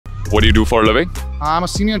What do you do for a living? I'm a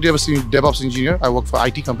senior DevOps engineer. I work for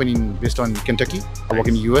IT company based on Kentucky. I work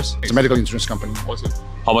in the US. It's a medical insurance company. Awesome.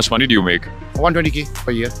 How much money do you make? 120K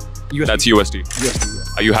per year. USD. That's USD. USD,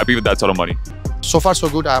 yeah. Are you happy with that sort of money? So far, so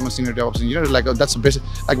good. I'm a senior DevOps engineer. Like that's a basic.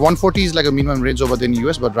 Like 140 is like a minimum range over there in the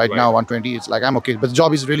US, but right now 120. It's like I'm okay. But the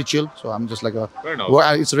job is really chill, so I'm just like a. Fair enough.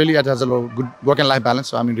 It's really it has a lot of good work and life balance.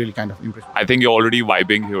 So I'm really kind of impressed. I think you're already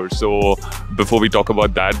vibing here. So before we talk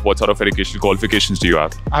about that, what sort of educational qualifications do you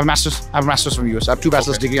have? I have masters. I have masters from US. I have 2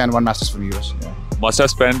 bachelor's degree and 1 master's from US. Yeah. Must have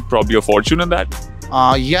spent probably a fortune on that.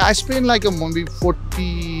 Yeah, I spent like maybe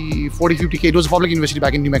 40-50K. It was a public university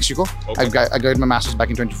back in New Mexico. Okay. I graduated my master's back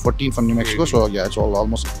in 2014 from New Mexico. So yeah, it's all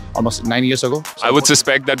almost 9 years ago. So I would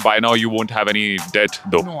suspect that by now you won't have any debt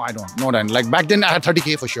though. No, I don't. No, then like back then I had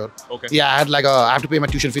 30K for sure. Okay. Yeah, I had like I have to pay my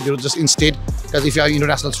tuition fee. It was just in state because if you are an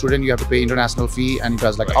international student, you have to pay international fee, and it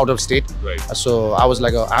was like out of state. Right. So I was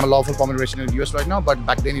like I'm a lawful permanent resident in the US right now, but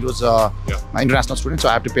back then it was my international student, so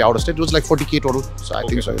I have to pay out of state. It was like 40K total. So I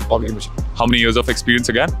think so. Public university. How many years of experience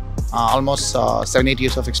again? Almost 7-8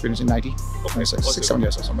 years of experience in IT. Okay. 6-7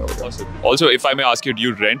 years or somewhere over there. Awesome. Also, if I may ask you, do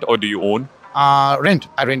you rent or do you own? Rent.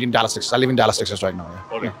 I rent in Dallas, Texas. I live in Dallas, Texas right now.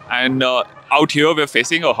 Yeah. Okay. And out here, we're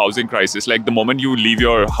facing a housing crisis. Like the moment you leave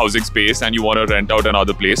your housing space and you want to rent out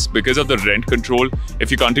another place, because of the rent control,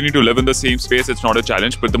 if you continue to live in the same space, it's not a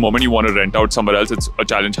challenge. But the moment you want to rent out somewhere else, it's a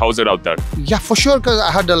challenge. How's it out there? Yeah, for sure. Because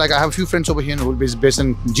I have a few friends over here who are based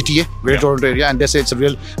in GTA, Greater Toronto area, and they say it's a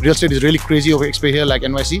real estate is really crazy over here, like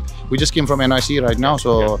NYC. We just came from NYC right now,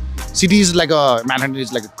 so cities like Manhattan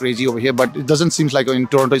is like crazy over here, but it doesn't seem like in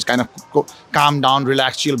Toronto it's kind of calm down,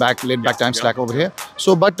 relax, chill back, laid back times like over here.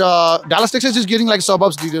 So, but Dallas, Texas is getting like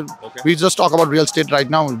suburbs. We just talk about real estate right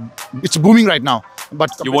now. It's booming right now. But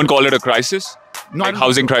you won't call it a crisis? No, like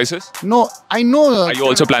housing crisis? No, I know. Are you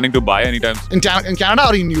also planning to buy anytime? In Canada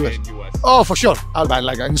or in US? In US. Oh, for sure. I'll buy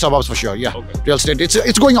like in suburbs for sure. Yeah, real estate.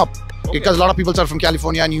 It's going up. Because a lot of people are from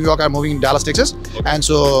California and New York are moving in Dallas, Texas. And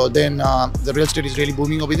so then the real estate is really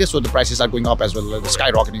booming over there. So the prices are going up as well. They're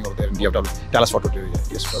skyrocketing over there in DFW, Dallas Fort Worth area.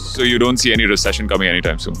 Yes, probably. So you don't see any recession coming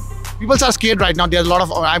anytime soon? People are scared right now. There's a lot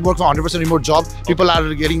of, I work for 100% remote job. People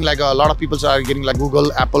are getting like, a lot of people are getting like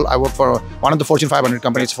Google, Apple. I work for one of the Fortune 500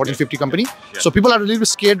 companies, Fortune 50 company. So people are a little bit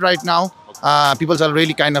scared right now. People are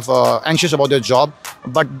really kind of anxious about their job.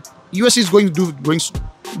 But US is going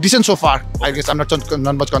decent so far. I guess I'm not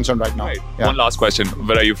much concerned right now. Right. Yeah. One last question.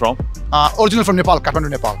 Where are you from? Original from Nepal, Kathmandu,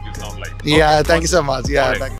 Nepal. You sound like. Yeah, thank you so much. Yeah, thank you.